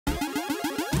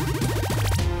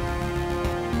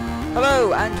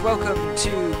Hello and welcome to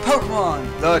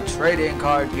Pokemon, the trading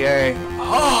card game.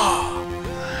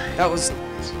 That was...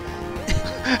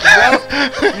 well,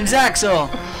 Zaxel,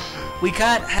 we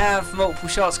can't have multiple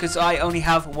shots because I only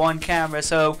have one camera,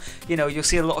 so, you know, you'll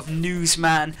see a lot of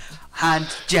newsman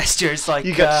hand gestures like...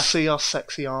 You get to see our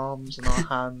sexy arms and our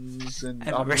hands, and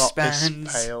I'm wristbands. not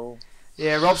this pale.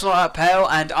 Yeah, Rob's not that pale,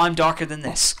 and I'm darker than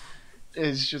this.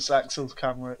 It's just Axel's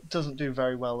camera. It doesn't do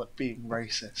very well at being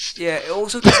racist. Yeah, it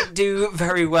also doesn't do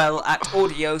very well at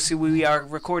audio, so we are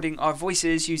recording our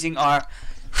voices using our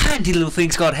handy little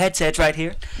things called headsets right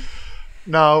here.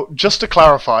 Now, just to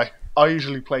clarify, I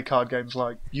usually play card games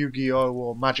like Yu-Gi-Oh!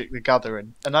 Or Magic the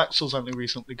Gathering, and Axel's only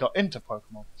recently got into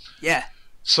Pokemon. Yeah.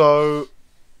 So,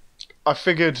 I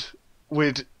figured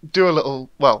we'd do a little...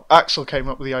 Well, Axel came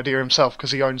up with the idea himself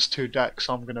because he owns 2 decks,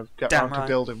 so I'm going to get around to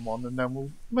building one, and then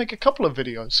we'll make a couple of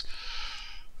videos.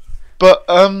 But,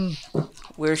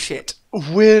 we're shit.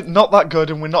 We're not that good,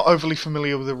 and we're not overly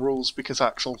familiar with the rules because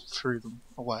Axel threw them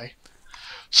away.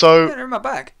 So... They're in my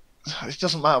bag. It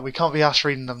doesn't matter, we can't be asked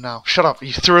reading them now. Shut up,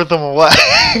 you threw them away.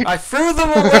 I threw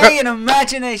them away in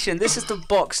imagination. This is the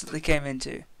box that they came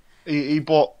into. He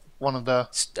bought one of the...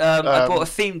 I bought a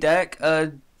theme deck,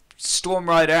 a Storm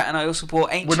Rider, and I also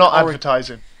bought Ancient We're not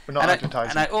advertising. We're not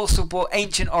advertising. And I also bought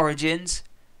Ancient Origins,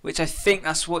 which I think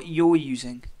that's what you're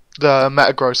using. The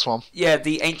Metagross one. Yeah,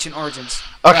 the Ancient Origins.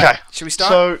 Okay. Right, should we start?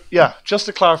 So, yeah, just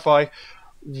to clarify,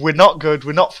 we're not good,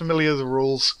 we're not familiar with the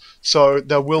rules, so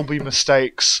there will be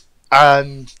mistakes,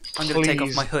 and I'm going to take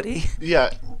off my hoodie. Yeah.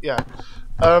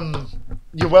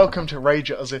 You're welcome to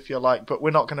rage at us if you like, but we're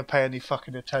not going to pay any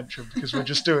fucking attention because we're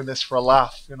just doing this for a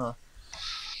laugh, you know.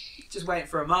 Just waiting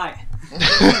for a mic.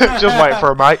 Just waiting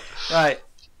for a mic. Right.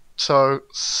 So,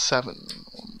 7.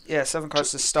 Yeah, 7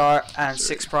 cards to start and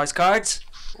 6 prize cards.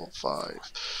 4, 5,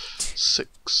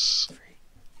 6,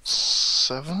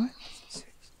 7.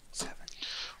 7.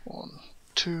 1,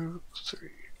 2, 3,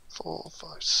 4,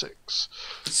 5, 6.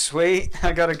 Sweet,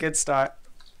 I got a good start.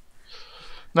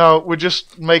 Now, we're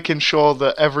just making sure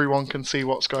that everyone can see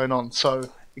what's going on.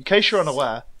 So, in case you're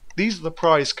unaware, these are the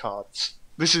prize cards.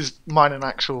 This is mine and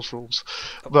Axel's rules.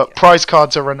 But prize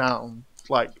cards are renowned,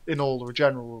 like in all the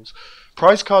general rules.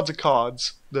 Prize cards are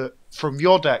cards that from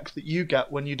your deck that you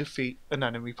get when you defeat an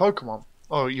enemy Pokemon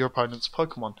or your opponent's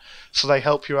Pokemon. So they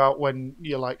help you out when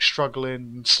you're like struggling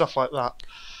and stuff like that.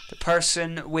 The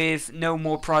person with no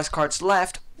more prize cards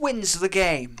left wins the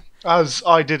game. As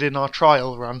I did in our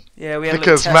trial run. Yeah, we had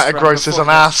because a little test Metagross is an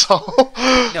asshole.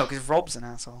 No, because Rob's an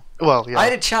asshole. Well, yeah. I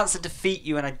had a chance to defeat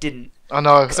you and I didn't. I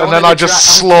know, and then I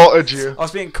just slaughtered you. I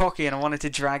was being cocky and I wanted to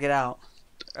drag it out.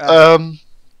 Oh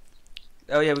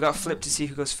yeah, we got to flip to see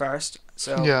who goes first.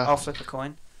 So yeah. I'll flip a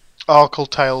coin. I'll call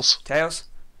Tails. Tails?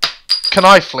 Can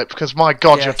I flip? Because my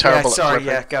god, you're terrible at flipping.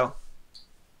 Yeah, go.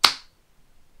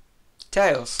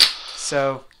 Tails.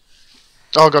 So...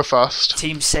 I'll go first.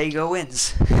 Team Sega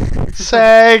wins.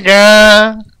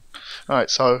 Sega! Alright,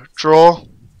 so draw.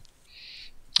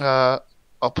 I'll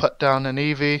put down an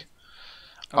Eevee.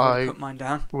 I'll put mine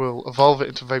down. Will evolve it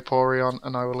into Vaporeon,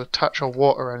 and I will attach a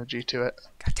water energy to it.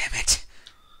 God damn it.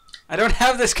 I don't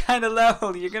have this kind of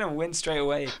level. You're going to win straight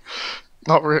away.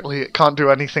 Not really. It can't do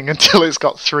anything until it's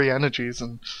got 3 energies.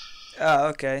 And oh,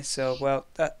 okay. So, well,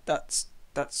 that's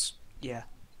yeah,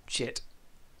 shit.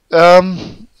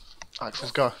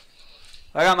 Axel's go.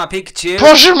 I got my Pikachu.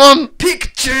 Pokemon!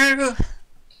 Pikachu!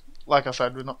 Like I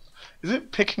said, we're not... Is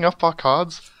it picking up our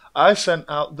cards? I sent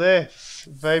out this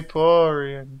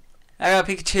Vaporeon. I got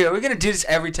Pikachu. Are we going to do this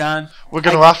every time? We're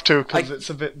going to have to, because it's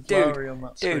a bit blurry on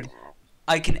that screen. Dude,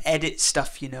 I can edit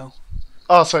stuff, you know.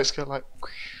 Oh, so it's going like...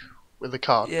 with the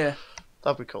card? Yeah.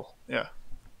 That'd be cool, yeah.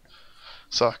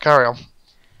 So, carry on.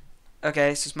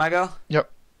 Okay, so it's my go? Yep.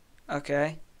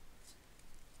 Okay.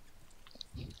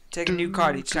 Take a new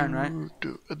card each turn, right?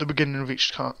 At the beginning of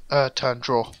each turn,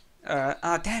 draw.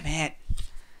 Oh, damn it.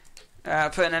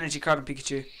 Put an energy card on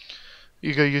Pikachu.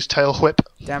 You go use Tail Whip.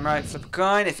 Damn right. Flip a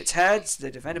coin. If it's heads,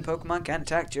 the defending Pokemon can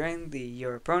attack during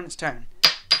your opponent's turn.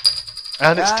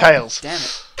 And it's Tails. Damn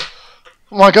it.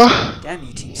 Oh my god. Damn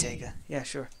you, Team Sega. Yeah,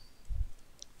 sure.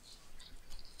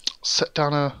 Set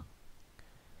down a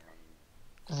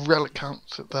relic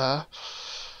count there.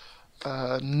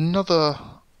 Another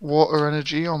water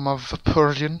energy on my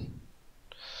Vaporeon.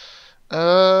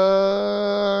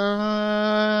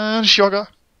 Sugar.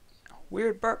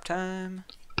 Weird burp time.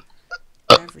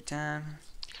 Every time.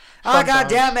 Oh, god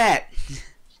damn it!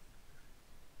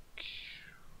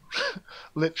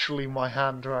 Literally my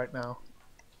hand right now.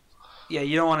 Yeah,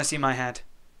 you don't want to see my hand.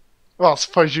 Well, I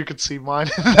suppose you could see mine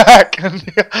in that, couldn't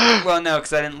you? Well, no,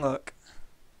 because I didn't look.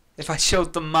 If I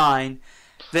showed them mine,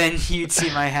 then you'd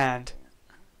see my hand.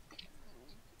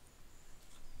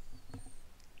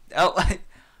 Oh,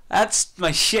 that's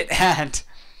my shit hand.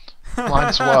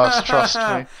 Mine's worse, trust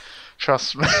me.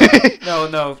 Trust me.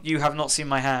 No, you have not seen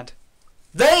my hand.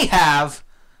 They have!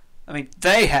 I mean,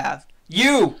 they have.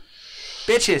 You!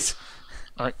 Bitches!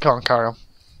 Alright, go on, carry on.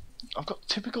 I've got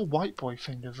typical white boy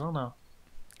fingers, oh no.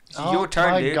 It's your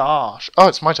turn, dude. Oh my gosh. Oh,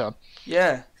 it's my turn.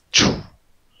 Yeah.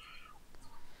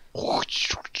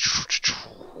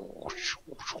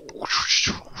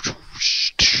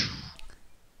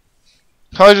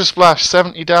 Hydro Splash,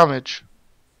 70 damage.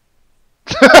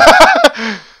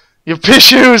 Your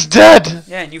Pichu is dead!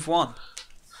 Yeah, and you've won.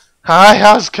 Hi,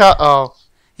 how's cat? Oh.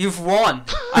 You've won!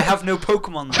 I have no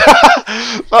Pokemon.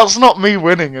 That's not me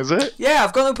winning, is it? Yeah,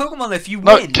 I've got no Pokemon if you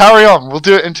No, win. carry on. We'll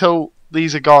do it until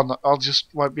these are gone. I'll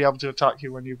just won't be able to attack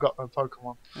you when you've got no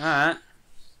Pokemon. Alright.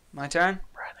 My turn?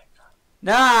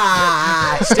 Nah!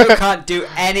 I still can't do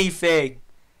anything.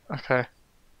 Okay.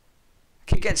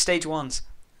 Keep getting stage 1s.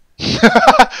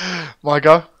 My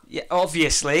go? Yeah,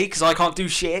 obviously, because I can't do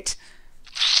shit.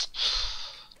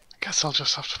 Guess I'll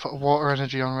just have to put water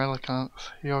energy on Relicanth.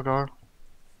 Your go.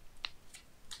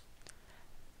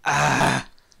 I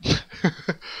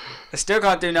still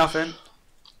can't do nothing.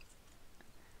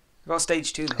 I've got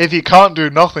stage 2 though. If you can't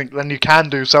do nothing, then you can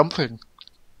do something.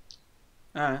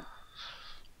 Alright.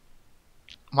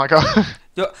 My go.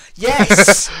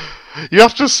 Yes! You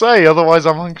have to say, otherwise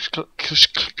I'm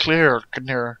unclear. I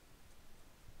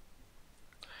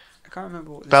can't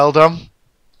remember what this Beldum.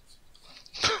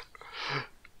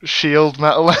 Shield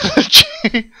metal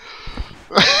energy.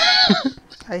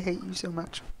 I hate you so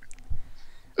much.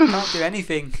 I can't do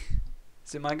anything.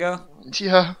 Is it my go?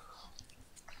 Yeah.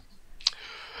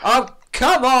 Oh,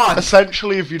 come on!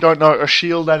 Essentially, if you don't know, a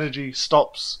shield energy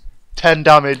stops 10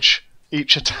 damage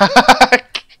each attack. I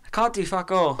can't do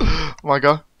fuck all. My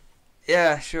go.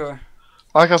 Yeah, sure.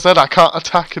 Like I said, I can't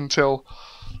attack until,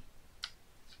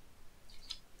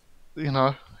 you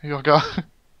know, your go.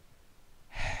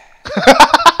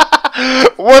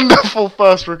 Wonderful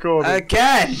first recording.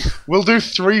 Again! We'll do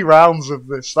 3 rounds of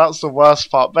this. That's the worst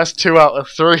part. Best 2 out of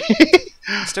 3.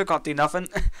 Still can't do nothing.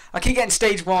 I keep getting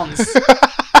stage 1s.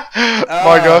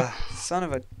 My go. Son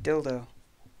of a dildo.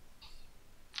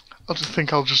 I just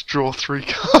think I'll just draw 3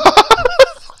 cards.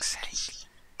 Fuck's sake.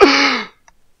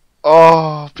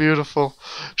 Oh, beautiful.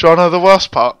 Do you want to know the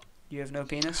worst part? You have no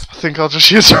penis? I think I'll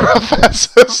just use a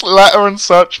Professor's Letter and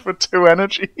search for 2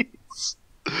 energies.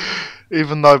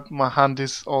 Even though my hand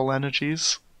is all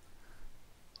energies.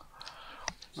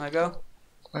 I go?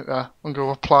 Like that. I'm going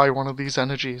to apply one of these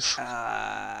energies.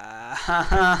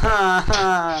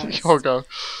 Your go.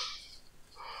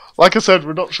 Like I said,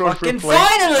 we're not sure Fucking if we're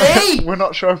playing. finally! We're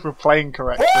not sure if we're playing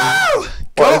correctly. Woo!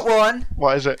 Got one!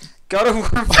 What is it? Got a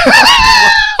Wurmple.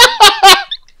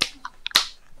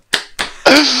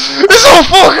 It's a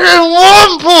fucking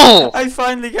Wurmple! I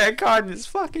finally get a card and it's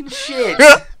fucking shit.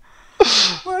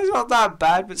 Well, it's not that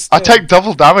bad, but still. I take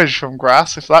double damage from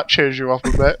grass if that cheers you up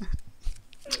a bit.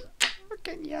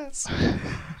 Fucking yes. And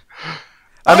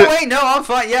Oh wait, no, I'm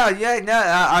fine. Yeah, no.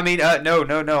 I mean,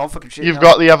 no, I'm fucking shit. You've no.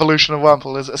 got the evolution of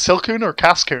Wurmple. Is it a Silcoon or a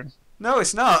Cascoon? No,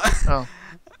 it's not. Oh.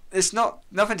 It's not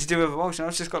nothing to do with emotion.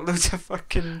 I've just got loads of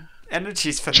fucking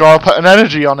energies for Sure, I'll put an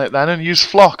energy on it then and use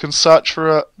Flock and search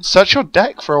your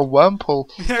deck for a Wurmple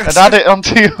and add it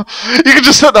onto you. You can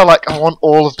just sit there like, I want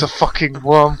all of the fucking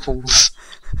Wurmples.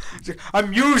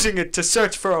 I'm using it to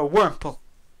search for a Wurmple.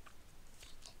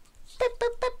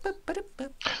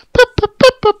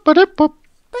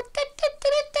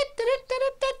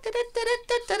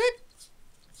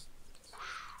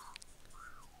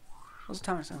 What's the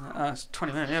time? It's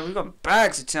 20 minutes. Yeah, we've got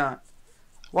bags of time.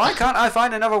 Why can't I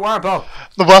find another Wurmple?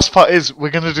 The worst part is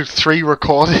we're going to do 3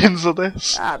 recordings of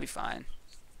this. I'll be fine.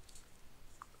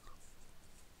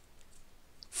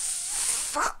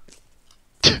 Fuck.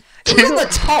 It was in the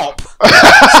top.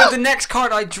 So the next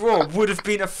card I draw would have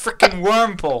been a freaking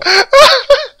Wurmple.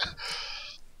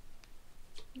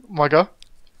 My go?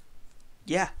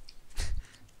 Yeah.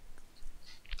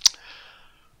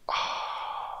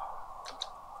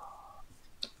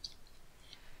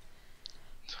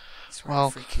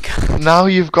 Well, now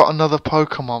you've got another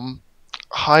Pokemon.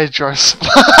 Hydro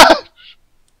Splash.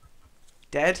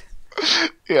 Dead?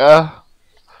 Yeah.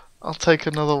 I'll take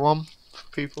another one for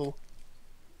people.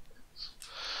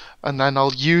 And then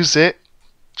I'll use it.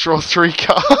 Draw 3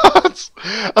 cards.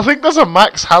 I think there's a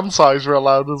max hand size we're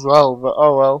allowed as well, but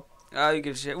oh well. Oh, you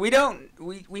give a shit. We don't.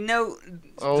 We know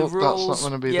the rules. That's not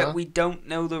going to be yeah, there. we don't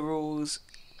know the rules.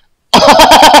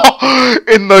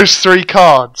 In those 3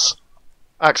 cards.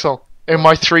 Axel, in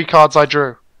my 3 cards I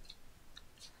drew.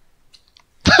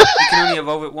 can only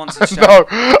evolve it once each turn. No,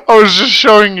 I was just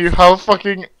showing you how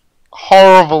fucking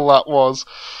horrible that was.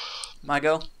 My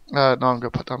go? No, I'm going to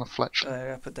put down a Fletch. I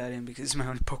gotta put that in because it's my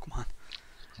only Pokemon.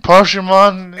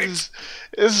 Pokemon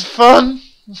is fun.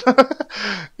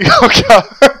 Okay.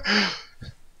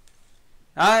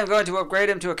 I'm going to upgrade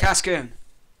him to a Cascoon.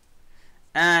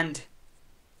 And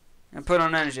put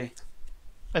on energy.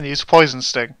 And use Poison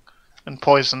Sting. And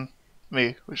poison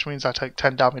me, which means I take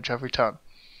 10 damage every turn.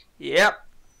 Yep.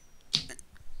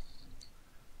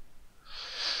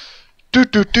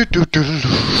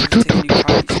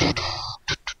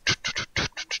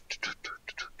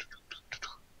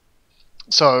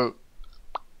 So,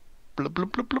 blub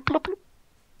blub blub blub blub.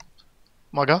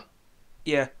 My go?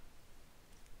 Yeah.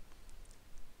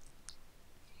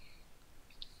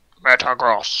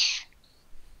 Metagross.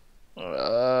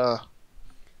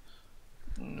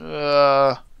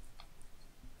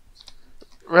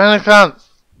 Renicant.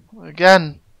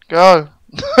 Again. Go.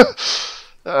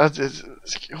 Why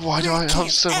do I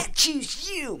have so... I choose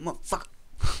you, motherfucker.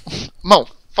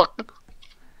 Motherfucker.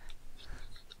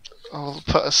 I'll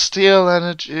put a steel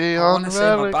energy I on want to say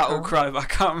my Renicant. battle cry, but I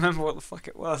can't remember what the fuck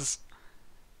it was.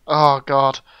 Oh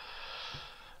god.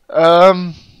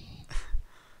 Oh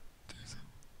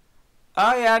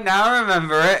yeah, now I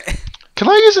remember it. Can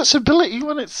I use its ability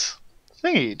when it's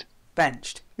thingied?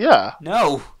 Benched. Yeah.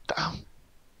 No. Damn.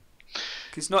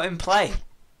 It's not in play.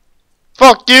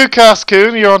 Fuck you,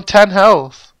 Cascoon. You're on 10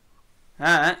 health.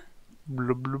 Alright.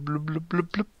 Blub blub blub blub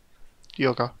blub blub.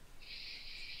 Yoga.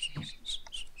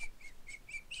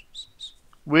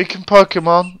 Weaken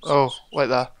Pokemon. Oh, wait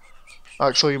there.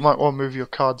 Actually, you might want to move your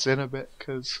cards in a bit,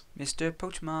 because... Mr.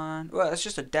 Pokemon. Well, it's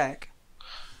just a deck.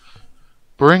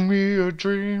 Bring me a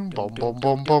dream, bum bum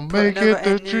bum bum, make it the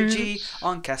energy dream.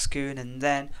 on Cascoon and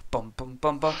then bum bum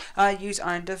bum bum. I use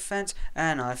Iron Defense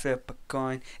and I flip a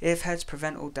coin. If heads,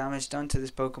 prevent all damage done to this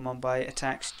Pokemon by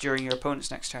attacks during your opponent's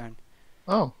next turn.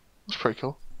 Oh, that's pretty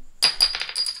cool.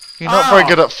 You're not very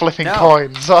good at flipping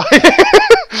coins, are you?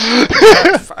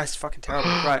 That's fucking terrible.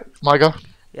 Right. My go?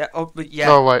 Yeah. Oh, but yeah.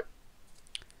 Oh wait.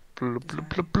 Blub blub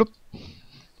blub blub.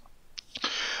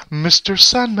 Mr.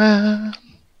 Sandman.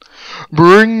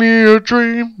 Bring me a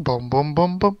dream, bum bum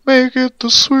bum bum, make it the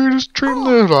sweetest dream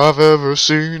that I've ever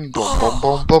seen, bum bum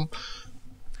bum bum.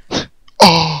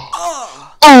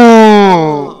 Oh,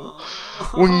 oh,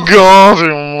 we got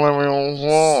him, let me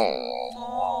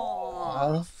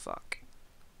Oh, fuck.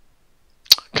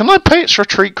 Can I pay its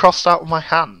retreat cost out of my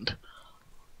hand?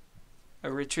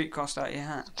 A retreat cost out of your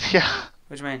hand? Yeah.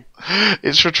 What do you mean?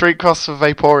 Its retreat cost for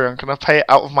Vaporeon, can I pay it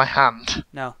out of my hand?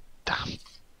 No. Damn.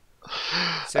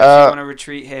 So if you want to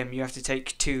retreat him, you have to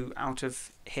take 2 out of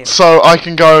him. So I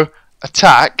can go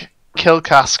attack, kill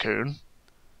Cascoon.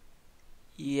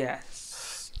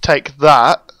 Yes. Take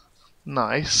that.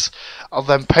 Nice. I'll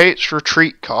then pay its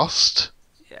retreat cost.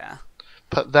 Yeah.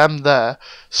 Put them there.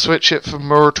 Switch it for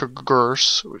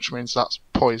Murtigurse, which means that's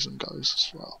poison goes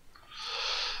as well.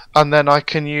 And then I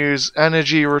can use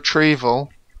energy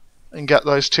retrieval and get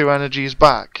those 2 energies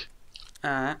back.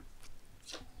 Alright.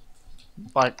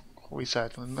 Like we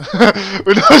said. We're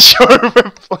not sure if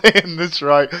we're playing this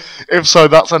right. If so,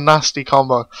 that's a nasty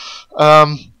combo.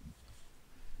 I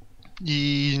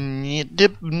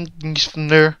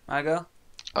go?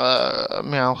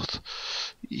 Meowth.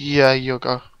 Yeah, you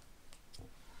go.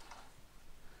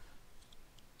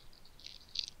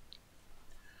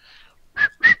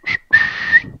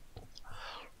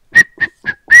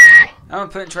 I'm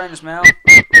putting Trainer's Mail.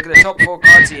 Look at the top 4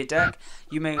 cards of your deck.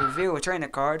 You may reveal a trainer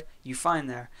card you find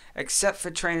there, except for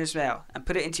Trainer's Mail, and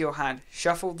put it into your hand.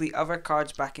 Shuffle the other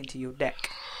cards back into your deck.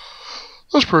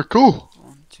 That's pretty cool.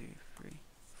 1, 2, 3,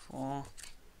 4.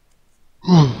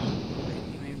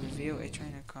 You may reveal a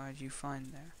trainer card you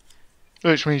find there.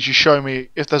 Which means you show me,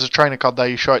 if there's a trainer card there,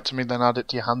 you show it to me, then add it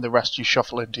to your hand, the rest you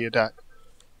shuffle into your deck.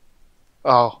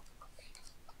 Oh.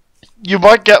 You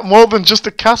might get more than just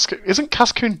a Cascoon. Isn't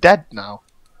Cascoon dead now?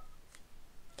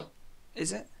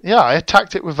 Is it? Yeah, I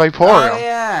attacked it with Vaporeon. Oh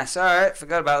yeah, sorry,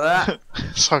 forgot about that.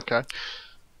 It's okay.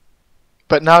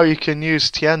 But now you can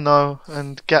use Tienno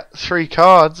and get 3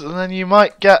 cards, and then you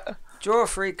might get... Draw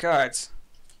 3 cards.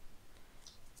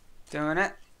 Doing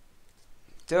it.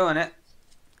 Doing it.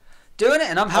 Doing it,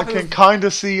 and I'm happy. I can kind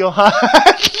of see your hand.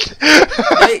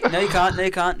 No, you can't. No,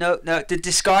 you can't. No.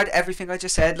 Discard everything I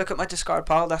just said. Look at my discard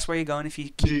pile. That's where you're going if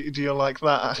you keep... Do you like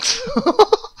that?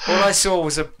 All I saw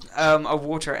was a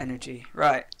water energy.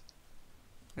 Right.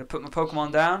 I'm going to put my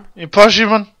Pokemon down. You push him,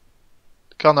 man.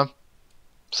 Come on then.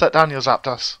 Set down your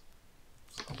Zapdos.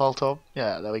 Voltorb.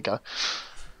 Yeah, there we go.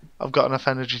 I've got enough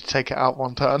energy to take it out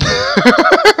one turn.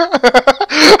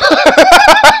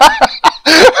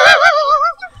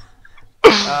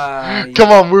 Come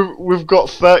on, we've got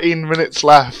 13 minutes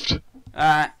left.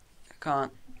 Alright,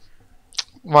 can't.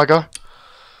 My go.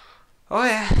 Oh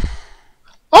yeah.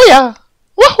 Oh yeah.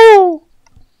 Woohoo.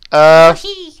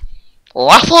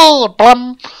 Waffle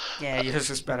blum. Yeah, yours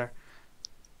is better.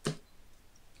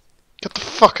 Get the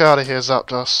fuck out of here,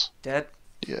 Zapdos. Dead?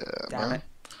 Yeah, Damn man. it.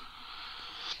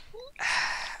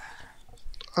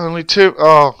 Only 2.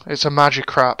 Oh, it's a magic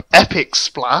crap. Epic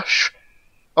splash.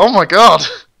 Oh my god.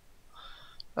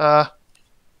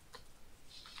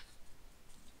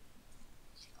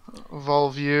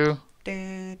 Evolve you.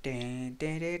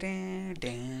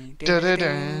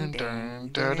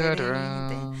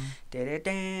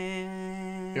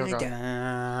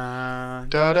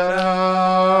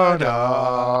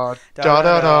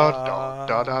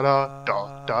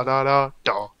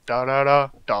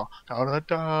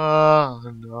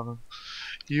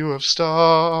 You have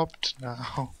stopped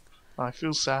now. I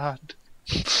feel sad.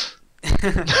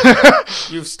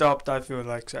 You've stopped, I feel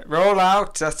like that. Roll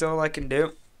out, that's all I can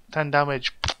do. 10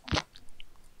 damage.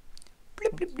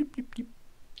 Blip, blip, blip, blip, blip.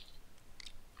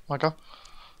 My go.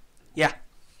 Yeah.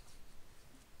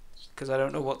 Because I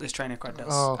don't know what this trainer card does.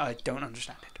 Oh. I don't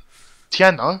understand it.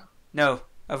 Tieno? No,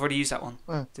 I've already used that one.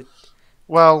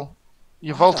 Well,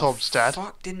 your Why Voltorb's the dead.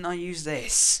 fuck didn't I use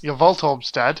this? Your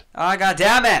Voltorb's dead. Oh, god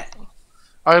damn it!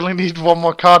 I only need one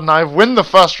more card and I have won the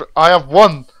first. I have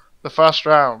won the first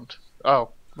round. Oh,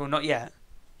 Well, not yet.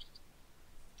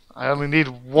 I only need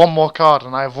one more card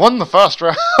and I have won the first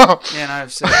round. Yeah, no,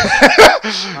 I've said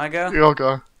My go. Your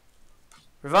go.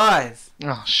 Revive.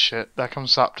 Oh shit! There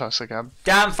comes Zapdos again.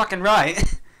 Damn fucking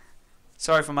right.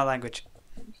 Sorry for my language.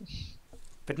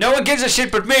 But no one gives a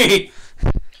shit but me!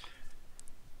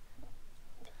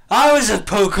 I was a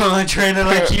Pokemon trainer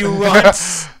like you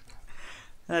once!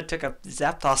 And I took a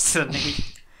Zapdos to the knee.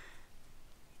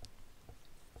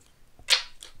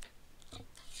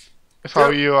 If I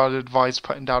were you, I'd advise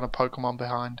putting down a Pokemon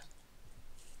behind.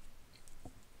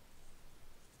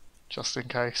 Just in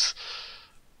case.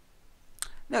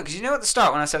 No, because you know at the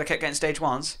start when I said I kept getting stage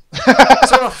 1s?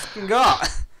 That's all I fucking got!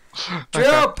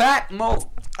 Drill Okay. pack more.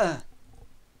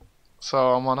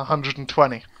 So I'm on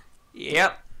 120.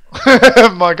 Yep.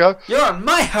 My go. You're on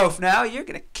my health now. You're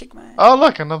gonna kick my ass. Oh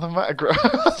look, another Fuck's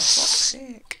Metagross.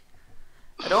 sake.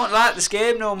 I don't like this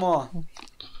game no more.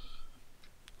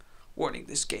 Warning,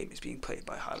 this game is being played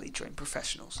by highly trained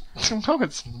professionals. No,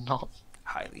 it's not.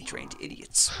 Highly trained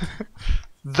idiots.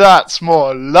 That's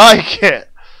more like it.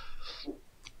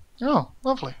 Oh,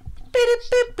 lovely.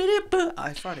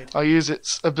 I farted. I use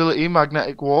its ability,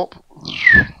 Magnetic Warp.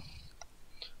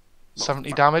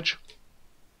 70 damage.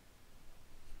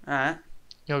 Alright.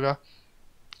 You'll go.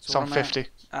 It's on what am I 50. at?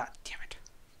 Ah, damn it.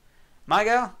 My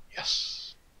go?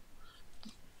 Yes.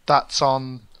 That's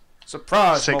on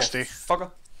Surprise, 60.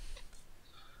 motherfucker.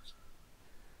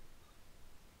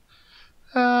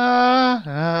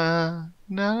 Na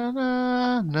na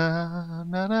na na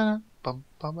na na. Bum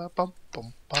bum bum bum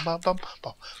bum bum bum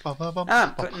bum bum bum.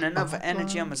 I'm putting enough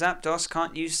energy on my Zapdos.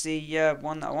 Can't use the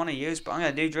one that I want to use, but I'm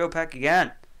going to do Drill Peck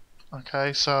again.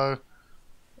 Okay, so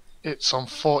it's on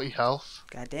 40 health.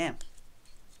 God damn.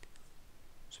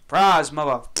 Surprise,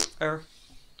 mother.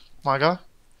 My go.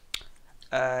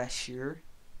 Sure.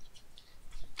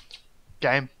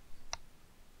 Game.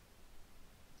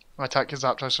 I attack his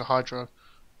Zapdos for Hydro.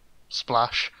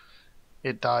 Splash.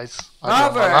 It dies. I draw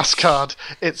my Rubbish. last card.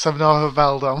 It's another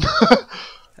Beldum.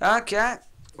 Okay.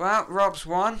 Well, Rob's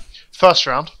won. First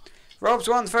round. Rob's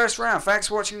won the first round. Thanks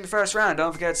for watching the first round.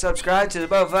 Don't forget to subscribe to the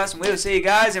both of us, and we'll see you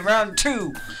guys in round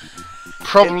 2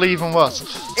 Probably even worse.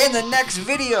 in the next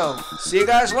video. See you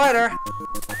guys later.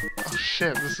 Oh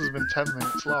shit, this has been 10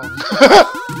 minutes long.